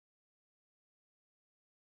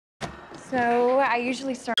So I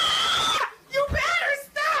usually start. You better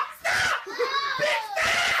stop!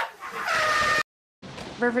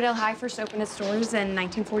 Riverdale High first opened its doors in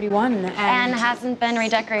 1941, and hasn't been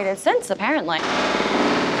redecorated since, apparently.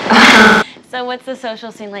 So what's the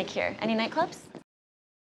social scene like here? Any nightclubs?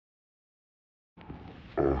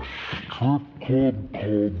 A strip club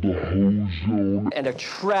called the Hose. And a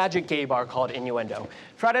tragic gay bar called Innuendo.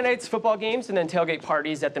 Friday nights, football games, and then tailgate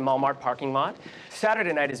parties at the Walmart parking lot.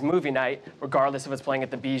 Saturday night is movie night, regardless if it's playing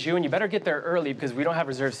at the Bijou, and you better get there early because we don't have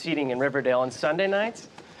reserved seating in Riverdale. And Sunday nights,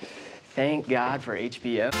 thank God for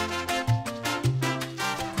HBO.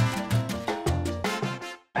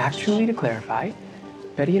 Actually, to clarify,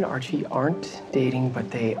 Betty and Archie aren't dating,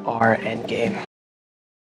 but they are endgame.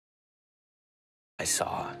 I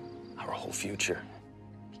saw our whole future.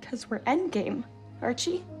 Because we're endgame,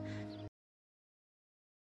 Archie.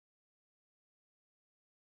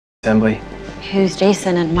 Assembly. Who's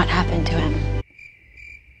Jason and what happened to him?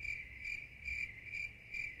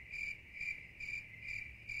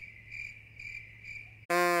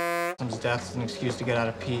 His death is an excuse to get out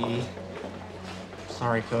of PE.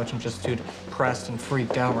 Sorry, Coach, I'm just too depressed and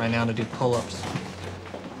freaked out right now to do pull-ups.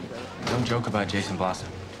 Don't joke about Jason Blossom.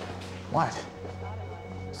 What?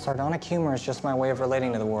 Sardonic humor is just my way of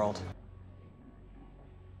relating to the world.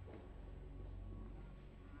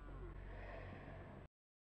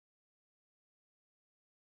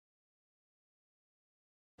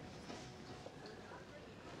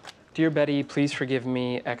 Dear Betty, please forgive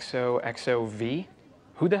me, XOXOV.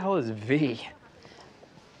 Who the hell is V?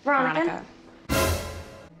 Veronica.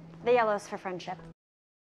 The yellow's for friendship.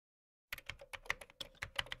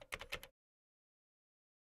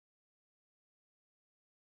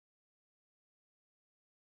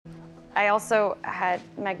 I also had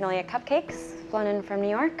Magnolia cupcakes flown in from New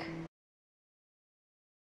York.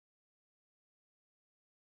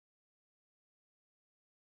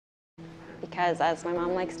 Because, as my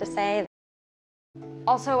mom likes to say,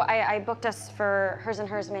 also, I booked us for hers and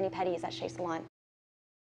hers mani-pedis at Shea Salon.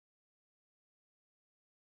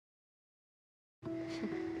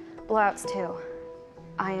 Blowouts, too.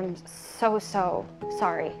 I am so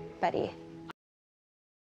sorry, Betty.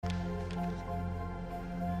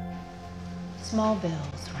 Small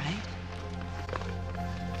bills, right?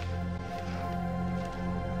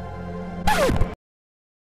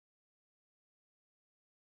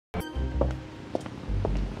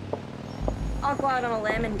 I'll go out on a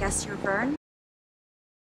limb and guess you're Vern.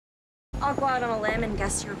 I'll go out on a limb and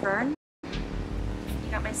guess you're Vern. You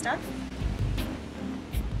got my stuff?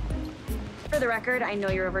 For the record, I know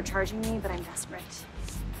you're overcharging me, but I'm desperate.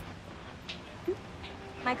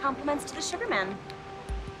 My compliments to the sugar man.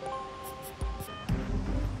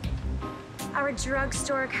 Our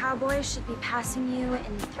drugstore cowboy should be passing you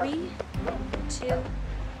in 3, 2,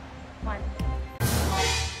 1.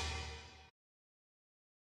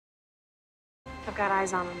 I've got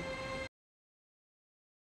eyes on him.